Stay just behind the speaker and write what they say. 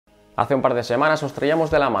Hace un par de semanas os traíamos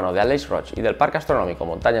de la mano de Aleix Roig y del Parque Astronómico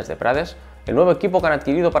Montañas de Prades el nuevo equipo que han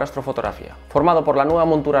adquirido para astrofotografía, formado por la nueva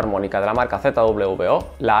montura armónica de la marca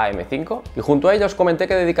ZWO, la AM5, y junto a ella os comenté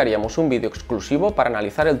que dedicaríamos un vídeo exclusivo para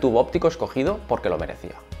analizar el tubo óptico escogido porque lo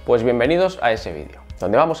merecía. Pues bienvenidos a ese vídeo,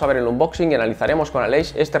 donde vamos a ver el unboxing y analizaremos con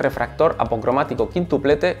Aleix este refractor apocromático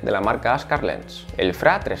quintuplete de la marca Askar Lens, el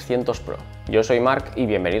FRA300 Pro. Yo soy Marc y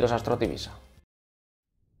bienvenidos a Astrotivissa.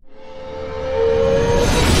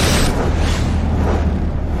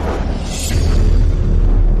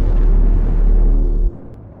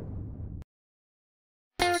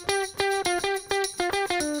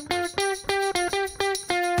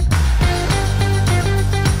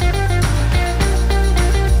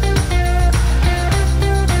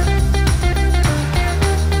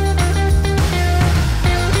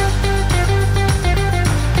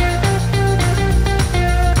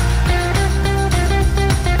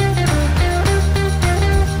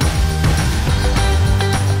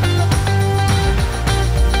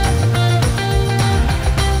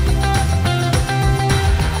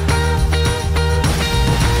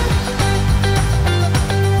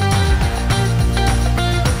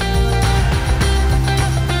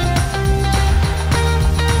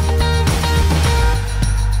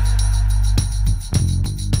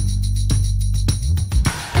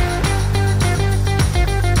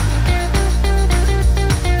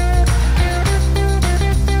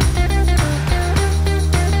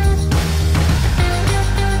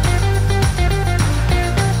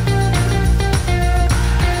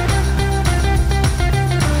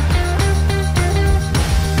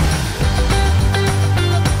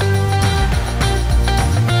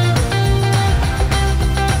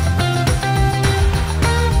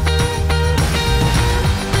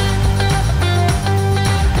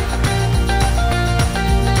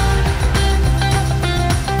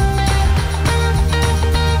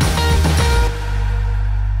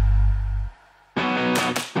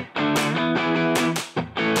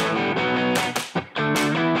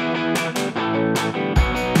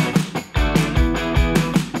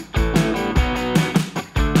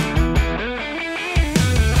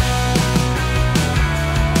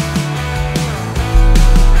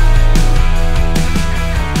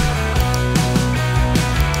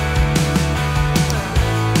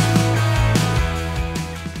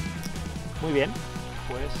 Muy bien,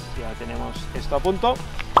 pues ya tenemos esto a punto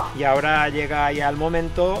y ahora llega ya el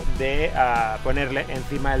momento de ponerle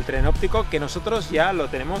encima el tren óptico, que nosotros ya lo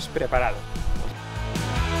tenemos preparado.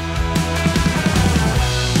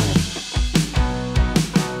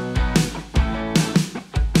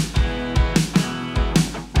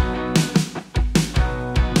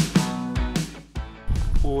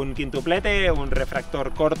 Un quintuplete, un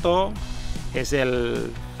refractor corto, es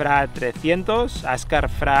el FRA300, Askar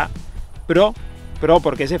FRA Pro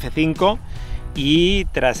porque es F5, y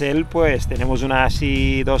tras él pues tenemos una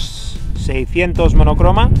ASI 2600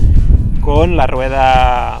 monocroma con la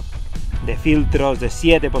rueda de filtros de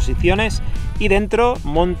 7 posiciones, y dentro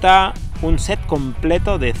monta un set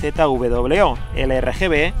completo de ZWO,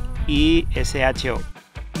 LRGB y SHO.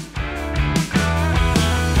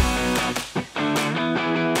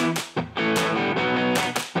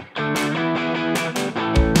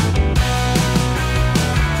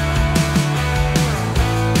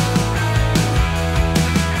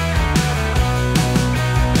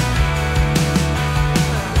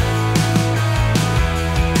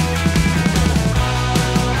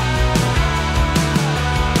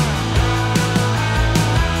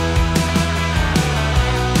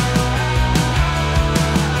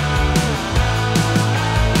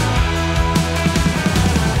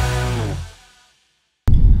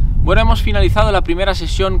 Bueno, hemos finalizado la primera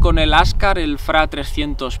sesión con el Askar, el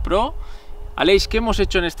FRA300 Pro. Aleix, ¿qué hemos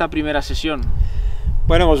hecho en esta primera sesión?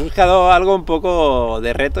 Bueno, hemos buscado algo un poco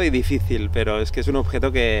de reto y difícil, pero es que es un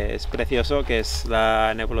objeto que es precioso, que es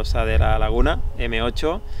la nebulosa de la Laguna,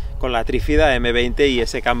 M8, con la trífida M20 y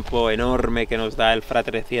ese campo enorme que nos da el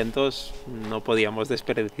FRA300. No podíamos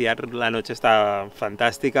desperdiciar, la noche está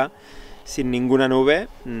fantástica, sin ninguna nube,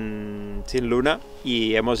 sin luna,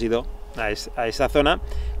 y hemos ido a esa zona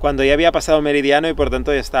cuando ya había pasado meridiano y por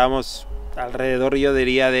tanto ya estábamos alrededor, yo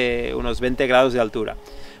diría, de unos 20 grados de altura.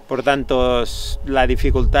 Por tanto, la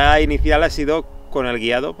dificultad inicial ha sido con el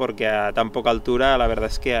guiado, porque a tan poca altura la verdad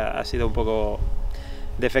es que ha sido un poco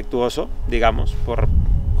defectuoso, digamos,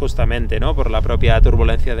 justamente, ¿no?, por la propia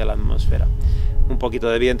turbulencia de la atmósfera. Un poquito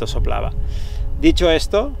de viento soplaba. Dicho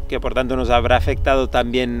esto, que por tanto nos habrá afectado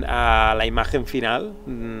también a la imagen final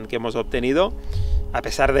que hemos obtenido, A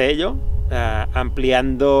pesar de ello,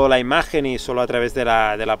 ampliando la imagen y solo a través de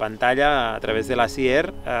la pantalla, a través de la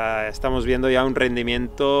SIER, estamos viendo ya un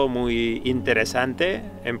rendimiento muy interesante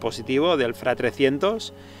en positivo del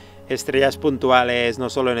FRA300, estrellas puntuales no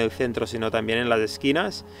solo en el centro sino también en las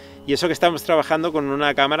esquinas, y eso que estamos trabajando con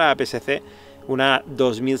una cámara APS-C, una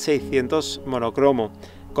 2600 monocromo,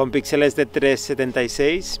 con píxeles de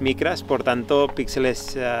 376 micras, por tanto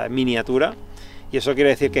píxeles miniatura. Y eso quiere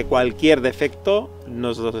decir que cualquier defecto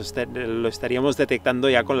lo estaríamos detectando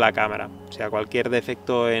ya con la cámara, o sea, cualquier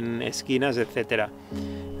defecto en esquinas, etcétera.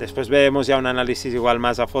 Después veremos ya un análisis igual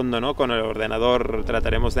más a fondo, ¿no? Con el ordenador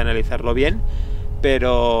trataremos de analizarlo bien,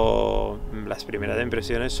 pero las primeras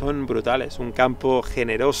impresiones son brutales. Un campo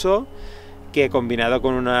generoso que, combinado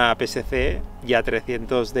con una APS-C y a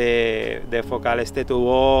 300 de focal, este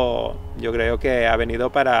tubo yo creo que ha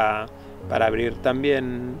venido para abrir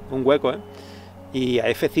también un hueco, ¿eh? Y a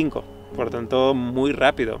F5, por tanto muy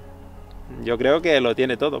rápido. Yo creo que lo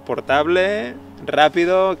tiene todo: portable,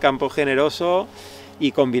 rápido, campo generoso,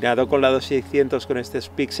 y combinado con la 2600 con estos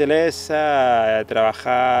píxeles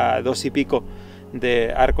trabaja 2 y pico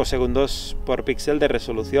de arcos segundos por píxel de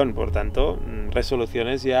resolución, por tanto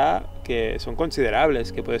resoluciones ya que son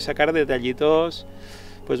considerables, que puedes sacar detallitos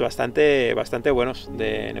pues bastante buenos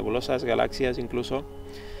de nebulosas, galaxias incluso.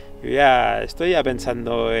 Yo ya estoy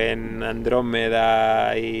pensando en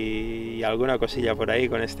Andrómeda y alguna cosilla por ahí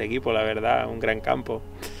con este equipo, la verdad, un gran campo.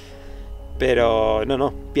 Pero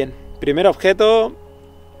no, bien. Primer objeto,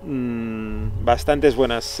 bastantes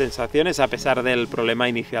buenas sensaciones a pesar del problema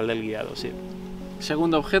inicial del guiado, sí.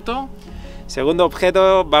 Segundo objeto. Segundo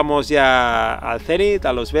objeto, vamos ya al cenit,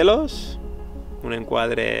 a los velos. Un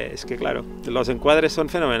encuadre, es que claro, los encuadres son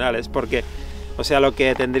fenomenales porque, o sea, lo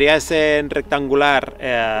que tendrías en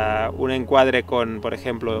rectangular, un encuadre con, por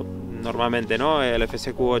ejemplo, normalmente, ¿no?, el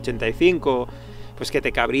FSQ 85, pues que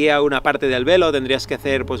te cabría una parte del velo, tendrías que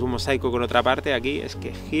hacer pues un mosaico con otra parte. Aquí es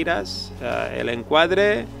que giras el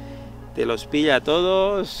encuadre, te los pilla a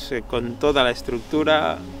todos, con toda la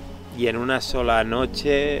estructura, y en una sola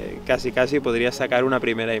noche casi podrías sacar una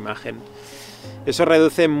primera imagen. Eso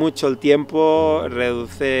reduce mucho el tiempo,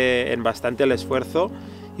 reduce en bastante el esfuerzo,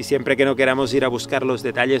 y siempre que no queramos ir a buscar los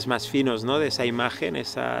detalles más finos, ¿no?, de esa imagen,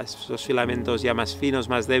 esos filamentos ya más finos,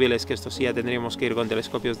 más débiles, que estos sí ya tendríamos que ir con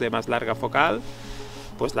telescopios de más larga focal,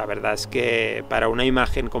 pues la verdad es que para una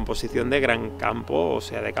imagen con posición de gran campo, o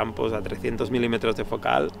sea, de campos a 300 milímetros de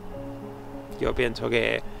focal, yo pienso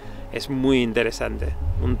que es muy interesante.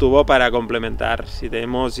 Un tubo para complementar si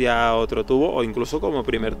tenemos ya otro tubo, o incluso como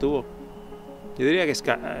primer tubo. Yo diría que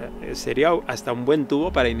sería hasta un buen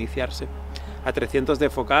tubo para iniciarse. A 300 de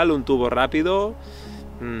focal, un tubo rápido.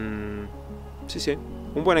 Sí,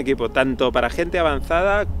 un buen equipo, tanto para gente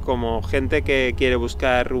avanzada como gente que quiere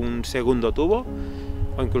buscar un segundo tubo,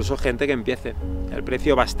 o incluso gente que empiece. El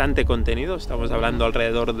precio bastante contenido, estamos hablando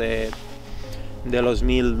alrededor de los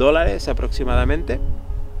 $1000 aproximadamente,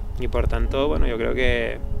 y por tanto, bueno, yo creo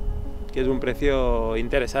que es un precio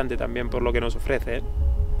interesante también por lo que nos ofrece, ¿eh?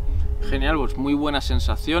 Genial, pues muy buenas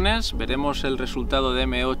sensaciones. Veremos el resultado de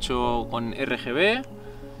M8 con RGB,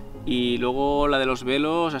 y luego la de los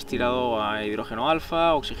velos has tirado a hidrógeno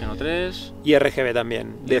alfa, oxígeno 3 y RGB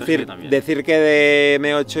también. RGB Decir que de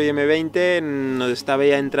M8 y M20 nos estaba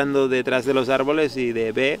ya entrando detrás de los árboles, y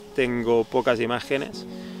de B tengo pocas imágenes.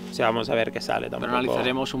 O sea, vamos a ver qué sale tampoco. Pero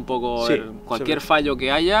analizaremos un poco, sí, cualquier fallo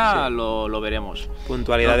que haya, sí, lo veremos.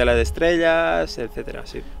 Puntualidad de las estrellas, etcétera,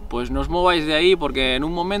 sí. Pues no os mováis de ahí, porque en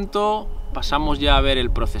un momento pasamos ya a ver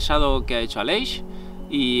el procesado que ha hecho Aleix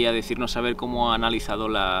y a decirnos a ver cómo ha analizado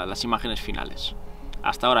las imágenes finales.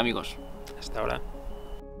 Hasta ahora, amigos. Hasta ahora.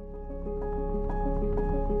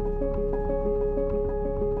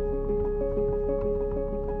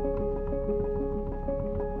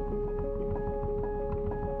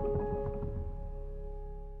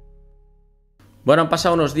 Bueno, han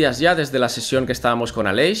pasado unos días ya desde la sesión que estábamos con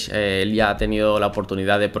Aleix. Él ya ha tenido la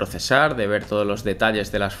oportunidad de procesar, de ver todos los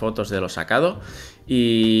detalles de las fotos de lo sacado.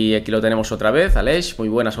 Y aquí lo tenemos otra vez. Aleix, muy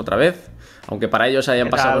buenas otra vez. Aunque para ellos hayan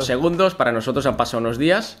pasado unos segundos, para nosotros han pasado unos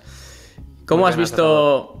días. ¿Cómo has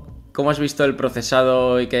visto el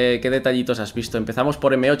procesado y qué detallitos has visto? Empezamos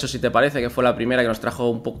por M8, si te parece, que fue la primera que nos trajo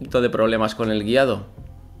un poquito de problemas con el guiado.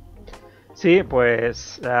 Sí,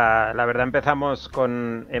 pues la verdad empezamos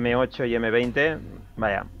con M8 y M20,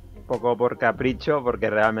 vaya, un poco por capricho, porque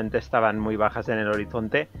realmente estaban muy bajas en el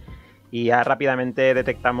horizonte, y ya rápidamente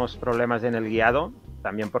detectamos problemas en el guiado,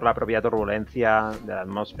 también por la propia turbulencia de la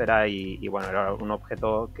atmósfera, y bueno, era un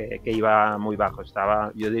objeto que iba muy bajo,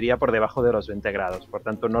 estaba, yo diría, por debajo de los 20 grados, por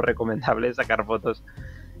tanto no recomendable sacar fotos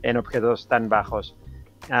en objetos tan bajos.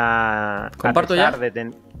 ¿Comparto ya?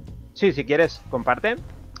 Sí, si quieres, comparte.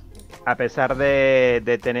 A pesar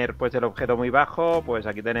de tener pues el objeto muy bajo, pues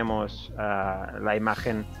aquí tenemos la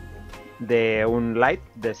imagen de un light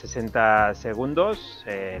de 60 segundos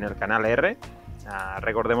en el canal R.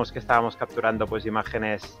 Recordemos que estábamos capturando pues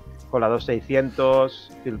imágenes con la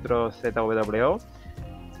 2600, filtro ZWO,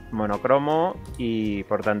 monocromo, y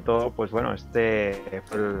por tanto, pues bueno, este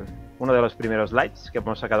fue uno de los primeros lights que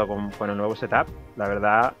hemos sacado con el nuevo setup. La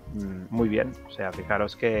verdad, muy bien. O sea,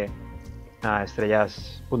 fijaros que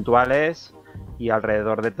estrellas puntuales y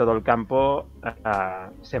alrededor de todo el campo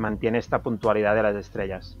se mantiene esta puntualidad de las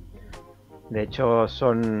estrellas. De hecho,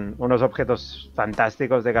 son unos objetos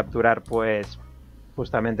fantásticos de capturar, pues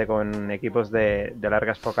justamente con equipos de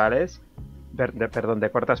largas focales, de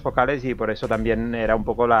cortas focales, y por eso también era un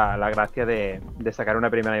poco la gracia de sacar una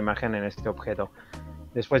primera imagen en este objeto.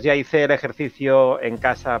 Después ya hice el ejercicio en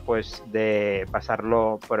casa, pues de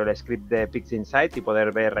pasarlo por el script de PixInsight y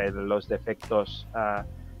poder ver los defectos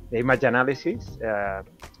de Image Analysis.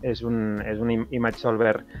 Es un Image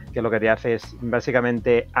Solver que lo que te hace es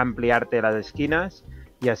básicamente ampliarte las esquinas,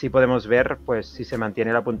 y así podemos ver pues si se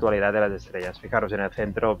mantiene la puntualidad de las estrellas. Fijaros en el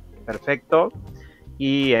centro, perfecto,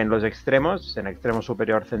 y en los extremos, en el extremo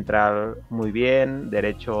superior central muy bien,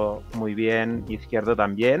 derecho muy bien, izquierdo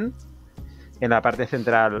también. En la parte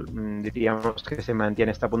central diríamos que se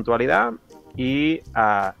mantiene esta puntualidad, y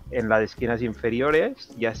en las esquinas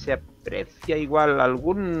inferiores ya se aprecia igual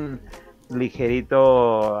algún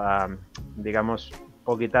ligerito, digamos,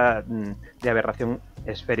 poquita de aberración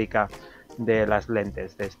esférica de las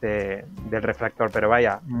lentes del refractor, pero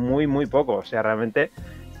vaya, muy poco. O sea, realmente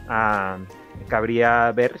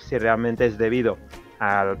cabría ver si realmente es debido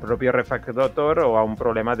al propio refractor o a un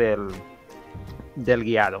problema del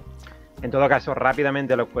guiado. En todo caso,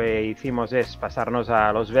 rápidamente lo que hicimos es pasarnos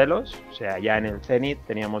a los velos. O sea, ya en el cenit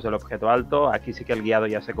teníamos el objeto alto. Aquí sí que el guiado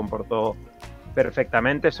ya se comportó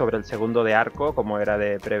perfectamente sobre el segundo de arco, como era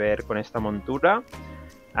de prever con esta montura.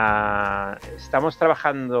 Estamos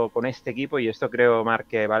trabajando con este equipo, y esto creo, Marc,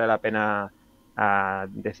 que vale la pena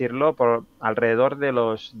decirlo, por alrededor de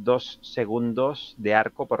los 2 segundos de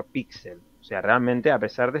arco por píxel. O sea, realmente, a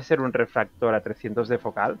pesar de ser un refractor a 300 de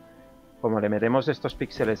focal, como le metemos estos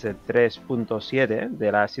píxeles de 3.7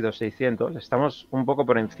 del ácido 600, estamos un poco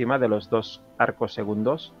por encima de los 2 arcos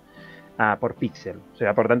segundos por píxel. O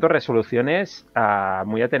sea, por tanto, resoluciones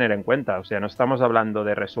muy a tener en cuenta. O sea, no estamos hablando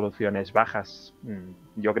de resoluciones bajas.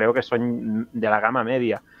 Yo creo que son de la gama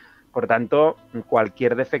media. Por tanto,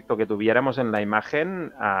 cualquier defecto que tuviéramos en la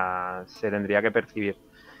imagen se tendría que percibir.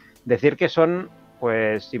 Decir que son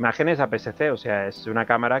pues imágenes APS-C, o sea, es una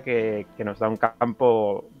cámara que nos da un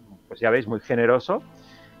campo, pues ya veis, muy generoso.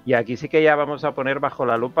 Y aquí sí que ya vamos a poner bajo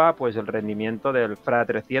la lupa pues el rendimiento del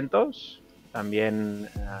FRA300. También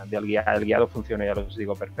el guiado funciona, ya os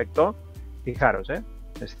digo, perfecto. Fijaros,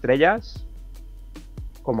 estrellas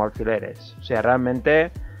como alfileres. O sea,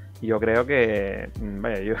 realmente yo creo que,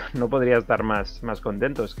 vaya, yo no podría estar más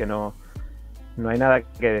contento. Es que no hay nada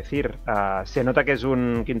que decir. Se nota que es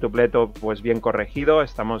un quintupleto pues bien corregido.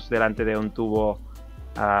 Estamos delante de un tubo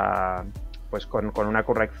pues con una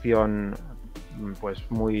corrección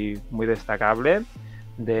pues muy destacable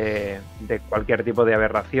de cualquier tipo de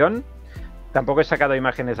aberración. Tampoco he sacado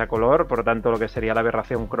imágenes a color, por lo tanto lo que sería la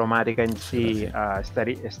aberración cromática en sí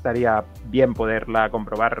estaría bien poderla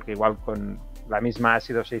comprobar, que igual con la misma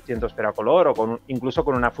ácido 600 pero a color, o incluso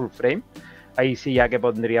con una full frame. Ahí sí, ya que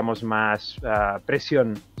pondríamos más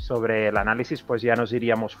presión sobre el análisis, pues ya nos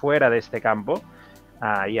iríamos fuera de este campo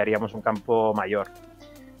y haríamos un campo mayor.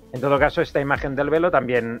 En todo caso, esta imagen del velo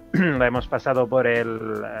también la hemos pasado por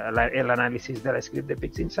el análisis del script de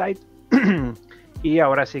PixInsight. Y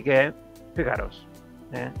ahora sí que, fijaros,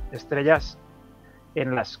 estrellas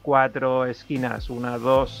en las 4 esquinas, 1,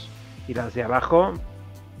 2 y las de abajo,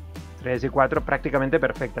 3 y 4, prácticamente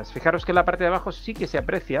perfectas. Fijaros que en la parte de abajo sí que se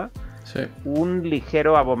aprecia un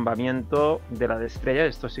ligero abombamiento de la estrella.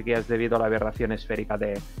 Esto sí que es debido a la aberración esférica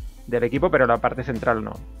del equipo, pero la parte central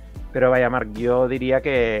no. Pero vaya, Marc, yo diría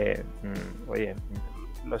que, oye,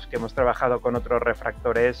 los que hemos trabajado con otros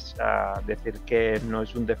refractores, decir que no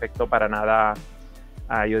es un defecto para nada,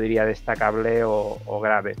 yo diría, destacable o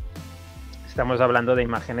grave. Estamos hablando de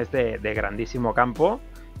imágenes de grandísimo campo,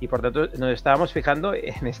 y por tanto nos estábamos fijando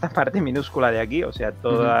en esta parte minúscula de aquí. O sea,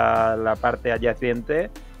 toda la parte adyacente,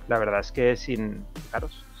 la verdad es que sin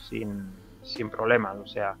problemas. O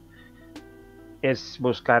sea, es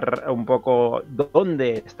buscar un poco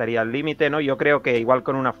dónde estaría el límite, ¿no? Yo creo que igual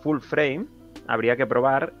con una full frame habría que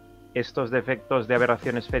probar estos defectos de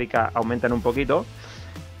aberración esférica aumentan un poquito,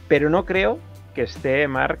 pero no creo que esté,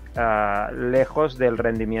 Marc, lejos del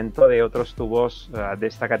rendimiento de otros tubos de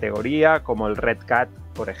esta categoría, como el Red Cat,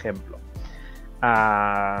 por ejemplo.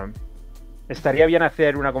 Estaría bien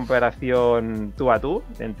hacer una comparación tú a tú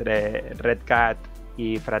entre Red Cat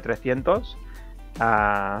y FRA300,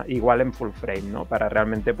 igual en full frame, ¿no? Para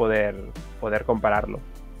realmente poder compararlo.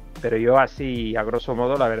 Pero yo así, a grosso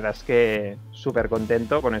modo, la verdad es que súper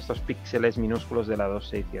contento con estos píxeles minúsculos de la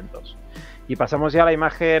 2600. Y pasamos ya a la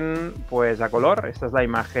imagen, pues a color. Esta es la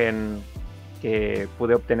imagen que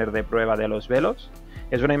pude obtener de prueba de los velos.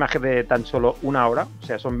 Es una imagen de tan solo 1 hora, o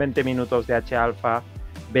sea, son 20 minutos de H-alfa,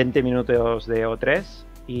 20 minutos de O3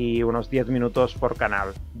 y unos 10 minutos por canal,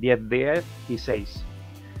 10, 10 y 6.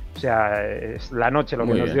 O sea, es la noche, lo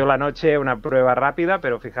que nos dio la noche, una prueba rápida,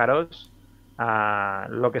 pero fijaros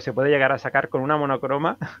lo que se puede llegar a sacar con una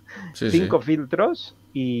monocroma, 5 filtros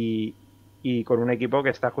y con un equipo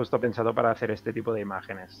que está justo pensado para hacer este tipo de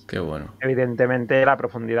imágenes. Qué bueno. Evidentemente la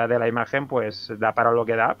profundidad de la imagen pues da para lo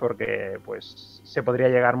que da, porque pues se podría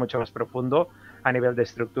llegar mucho más profundo a nivel de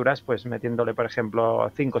estructuras, pues metiéndole por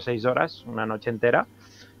ejemplo 5 o 6 horas, una noche entera,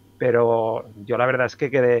 pero yo la verdad es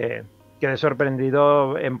que quedé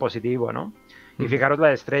sorprendido en positivo, ¿no? Y fijaros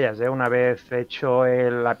las estrellas, ¿eh? Una vez hecho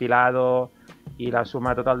el apilado y la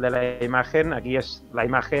suma total de la imagen, aquí es la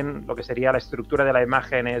imagen, lo que sería la estructura de la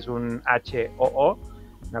imagen es un HOO,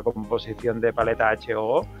 una composición de paleta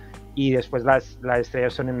HOO, y después las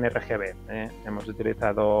estrellas son en RGB, ¿eh? Hemos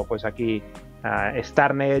utilizado pues aquí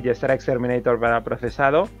StarNet y Star Exterminator para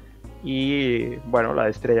procesado, y bueno,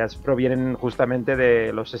 las estrellas provienen justamente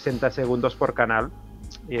de los 60 segundos por canal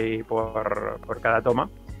y por cada toma.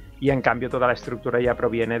 Y en cambio toda la estructura ya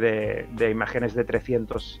proviene de imágenes de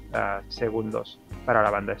 300 segundos para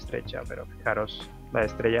la banda estrecha. Pero fijaros, las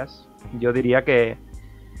estrellas, yo diría que...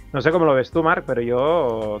 No sé cómo lo ves tú, Marc, pero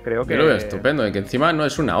yo creo que... Yo lo veo estupendo, y que encima no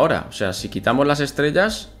es 1 hora. O sea, si quitamos las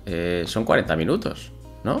estrellas, son 40 minutos,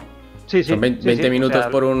 ¿no? Sí, sí. Son 20 minutos, o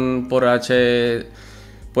sea,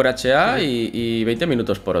 por HA y 20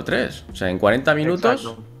 minutos por O3. O sea, en 40 minutos...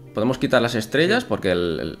 Exacto. Podemos quitar las estrellas, porque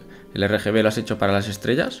el RGB lo has hecho para las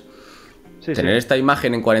estrellas. Tener esta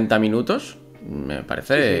imagen en 40 minutos me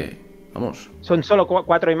parece... Vamos. Son solo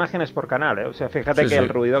 4 imágenes por canal, ¿eh? O sea, fíjate que el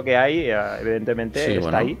ruido que hay, evidentemente,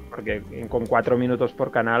 está ahí. Porque con 4 minutos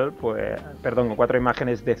por canal, pues... Perdón, con 4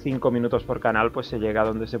 imágenes de 5 minutos por canal, pues se llega a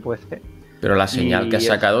donde se puede. Pero la señal que has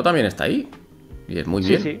sacado también está ahí. Y es muy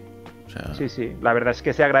bien. Sí. O sea... Sí. La verdad es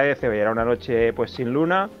que se agradece. Hoy era una noche pues sin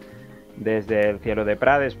luna. Desde el cielo de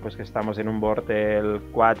Prades, pues que estamos en un Bortel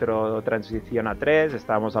 4 transición a 3,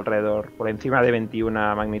 estábamos alrededor por encima de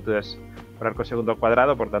 21 magnitudes por arco segundo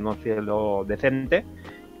cuadrado, por tanto un cielo decente,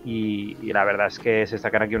 y la verdad es que se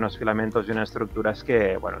sacan aquí unos filamentos y unas estructuras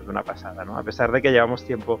que, bueno, es una pasada, ¿no? A pesar de que llevamos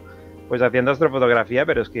tiempo pues haciendo astrofotografía,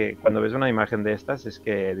 pero es que cuando ves una imagen de estas es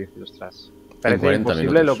que dices, ostras, parece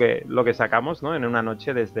imposible lo que sacamos, ¿no? En una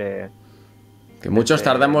noche desde... Que muchos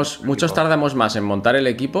tardamos más en montar el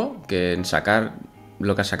equipo que en sacar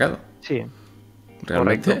lo que has sacado. Sí.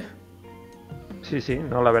 ¿Realmente? Correcto. Sí.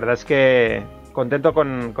 No, la verdad es que contento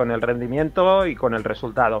con el rendimiento y con el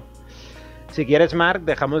resultado. Si quieres, Marc,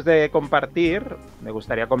 dejamos de compartir. Me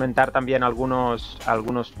gustaría comentar también algunos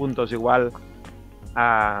puntos igual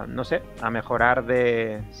no sé, a mejorar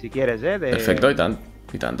si quieres, ¿eh? Perfecto, y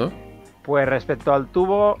tanto. Pues respecto al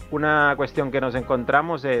tubo, una cuestión que nos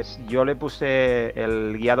encontramos es, yo le puse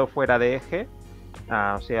el guiado fuera de eje,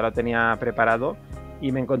 o sea, ya lo tenía preparado,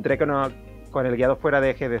 y me encontré con el guiado fuera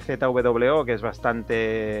de eje de ZWO, que es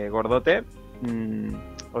bastante gordote,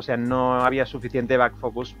 o sea, no había suficiente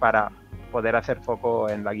backfocus para poder hacer foco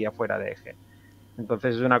en la guía fuera de eje.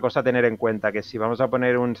 Entonces es una cosa a tener en cuenta, que si vamos a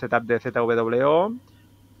poner un setup de ZWO,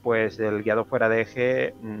 pues el guiado fuera de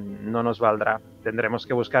eje no nos valdrá. Tendremos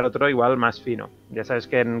que buscar otro igual más fino. Ya sabes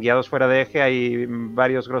que en guiados fuera de eje hay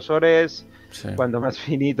varios grosores, cuanto más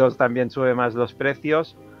finitos también sube más los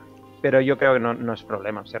precios, pero yo creo que no es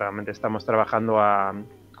problema. O sea, realmente estamos trabajando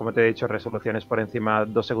como te he dicho, resoluciones por encima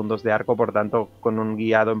de 2 segundos de arco, por tanto con un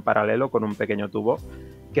guiado en paralelo, con un pequeño tubo,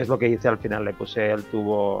 que es lo que hice al final. Le puse el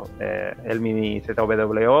tubo, el mini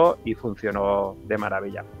ZWO, y funcionó de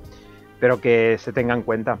maravilla. Pero que se tenga en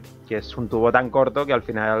cuenta que es un tubo tan corto que al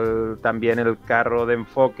final también el carro de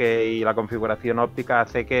enfoque y la configuración óptica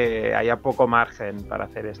hace que haya poco margen para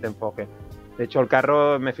hacer este enfoque. De hecho, el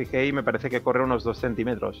carro me fijé y me parece que corre unos 2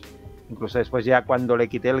 centímetros. Incluso después, ya cuando le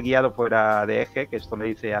quité el guiado fuera de eje, que esto lo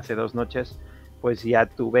hice hace 2 noches, pues ya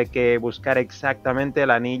tuve que buscar exactamente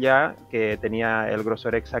la anilla que tenía el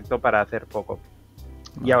grosor exacto para hacer foco.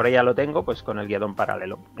 Y ahora ya lo tengo pues con el guiado en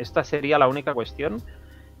paralelo. Esta sería la única cuestión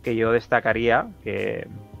que yo destacaría, que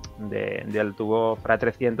del tubo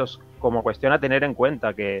FRA300 como cuestión a tener en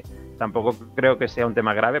cuenta, que tampoco creo que sea un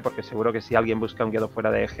tema grave, porque seguro que si alguien busca un guiado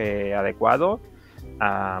fuera de eje adecuado,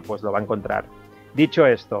 pues lo va a encontrar. Dicho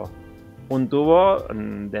esto, un tubo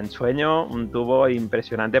de ensueño, un tubo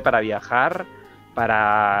impresionante para viajar,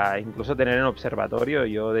 para incluso tener en observatorio.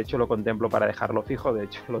 Yo de hecho lo contemplo para dejarlo fijo, de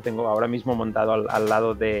hecho lo tengo ahora mismo montado al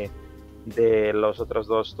lado de los otros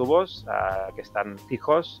dos tubos que están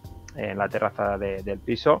fijos en la terraza del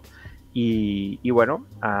piso y bueno,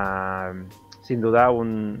 sin duda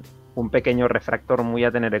un pequeño refractor muy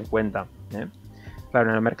a tener en cuenta, ¿eh? Claro,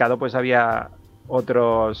 en el mercado pues había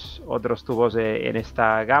otros tubos en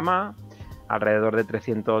esta gama, alrededor de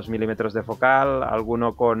 300 milímetros de focal,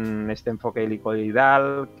 alguno con este enfoque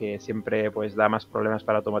helicoidal que siempre pues da más problemas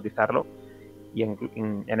para automatizarlo, y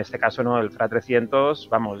en este caso no, el FRA300,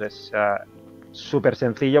 vamos, es súper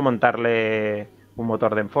sencillo montarle un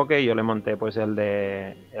motor de enfoque. Yo le monté pues el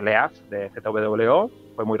de EAF de ZWO,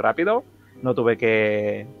 fue muy rápido, no tuve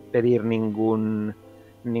que pedir ningún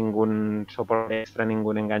soporte extra,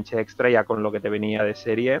 ningún enganche extra, ya con lo que te venía de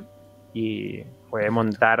serie, y fue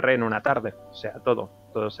montar en una tarde, o sea, todo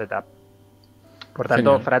setup. Por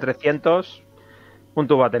tanto, FRA300, un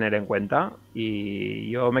tubo a tener en cuenta, y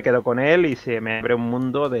yo me quedo con él y se me abre un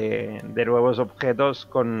mundo de nuevos objetos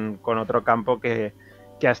con otro campo que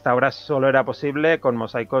hasta ahora solo era posible con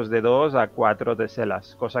mosaicos de 2 a 4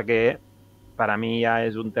 teselas, cosa que para mí ya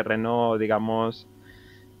es un terreno, digamos,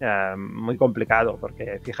 muy complicado,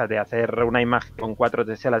 porque fíjate, hacer una imagen con 4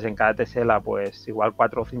 teselas en cada tesela, pues igual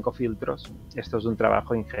 4 o 5 filtros, esto es un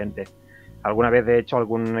trabajo ingente. Alguna vez he hecho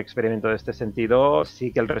algún experimento de este sentido,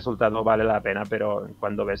 sí que el resultado vale la pena, pero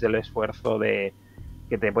cuando ves el esfuerzo que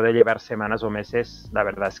te puede llevar semanas o meses, la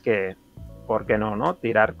verdad es que, ¿por qué no?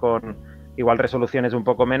 Tirar con igual resoluciones un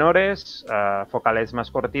poco menores, focales más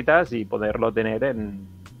cortitas y poderlo tener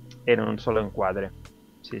en un solo encuadre.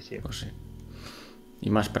 Sí, sí. Pues sí. Y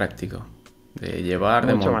más práctico de llevar,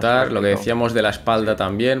 Mucho de montar, lo que práctico. decíamos de la espalda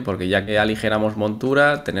también, porque ya que aligeramos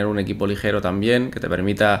montura, tener un equipo ligero también que te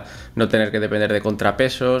permita no tener que depender de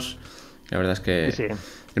contrapesos. La verdad es que Sí.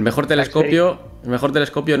 el mejor telescopio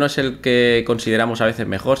no es el que consideramos a veces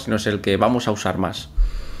mejor, sino es el que vamos a usar más.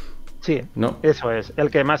 Sí, ¿No? eso es, el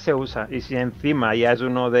que más se usa. Y si encima ya es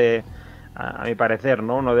uno a mi parecer,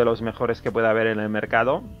 ¿no? Uno de los mejores que puede haber en el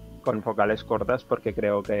mercado, con focales cortas, porque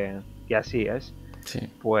creo que así es. Sí.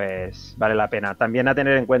 Pues vale la pena. También a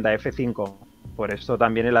tener en cuenta F5, por esto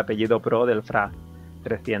también el apellido Pro del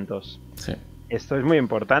FRA300. Sí. Esto es muy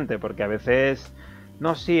importante porque a veces,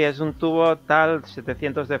 no, sí, es un tubo tal,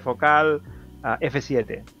 700 de focal,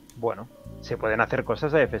 F7. Bueno, se pueden hacer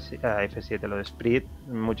cosas a F7. Lo de Sprit,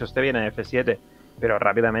 muchos te vienen a F7, pero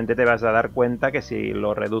rápidamente te vas a dar cuenta que si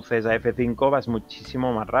lo reduces a F5 vas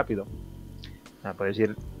muchísimo más rápido. Puedes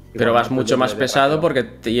ir... Pero vas mucho más pesado porque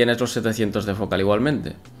tienes los 700 de focal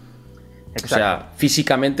igualmente. Exacto. O sea,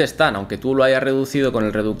 físicamente están, aunque tú lo hayas reducido con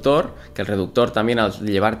el reductor, que el reductor también al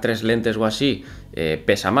llevar 3 lentes o así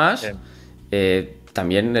pesa más, sí.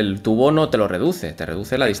 También el tubo no te lo reduce, te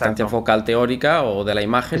reduce la distancia focal teórica o de la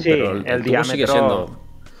imagen, sí, pero el tubo diámetro, sigue siendo...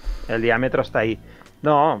 El diámetro está ahí.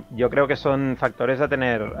 No, yo creo que son factores a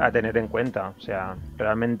tener en cuenta. O sea,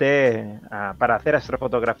 realmente para hacer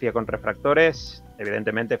astrofotografía con refractores,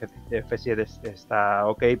 evidentemente F7 está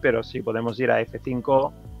ok, pero si podemos ir a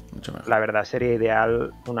F5, la verdad sería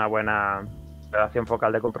ideal una buena relación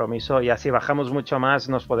focal de compromiso, y así bajamos mucho más,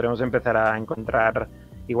 nos podremos empezar a encontrar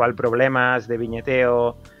igual problemas de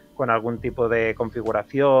viñeteo con algún tipo de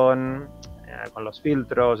configuración, con los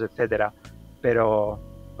filtros, etcétera. Pero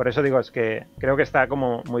por eso digo, es que creo que está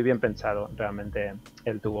como muy bien pensado realmente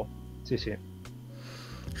el tubo. Sí, sí.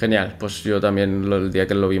 Genial, pues yo también el día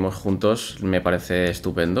que lo vimos juntos me parece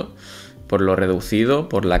estupendo. Por lo reducido,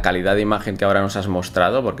 por la calidad de imagen que ahora nos has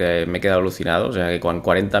mostrado, porque me he quedado alucinado. O sea, que con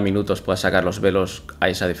 40 minutos puedas sacar los velos a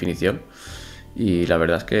esa definición. Y la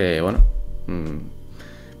verdad es que, bueno,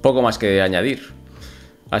 poco más que añadir.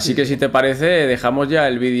 Así que si te parece, dejamos ya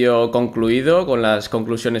el vídeo concluido, con las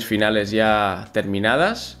conclusiones finales ya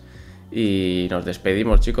terminadas, y nos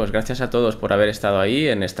despedimos, chicos. Gracias a todos por haber estado ahí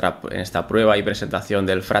en esta prueba y presentación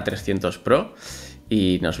del FRA300 Pro,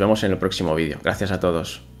 y nos vemos en el próximo vídeo. Gracias a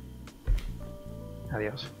todos.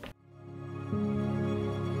 Adiós.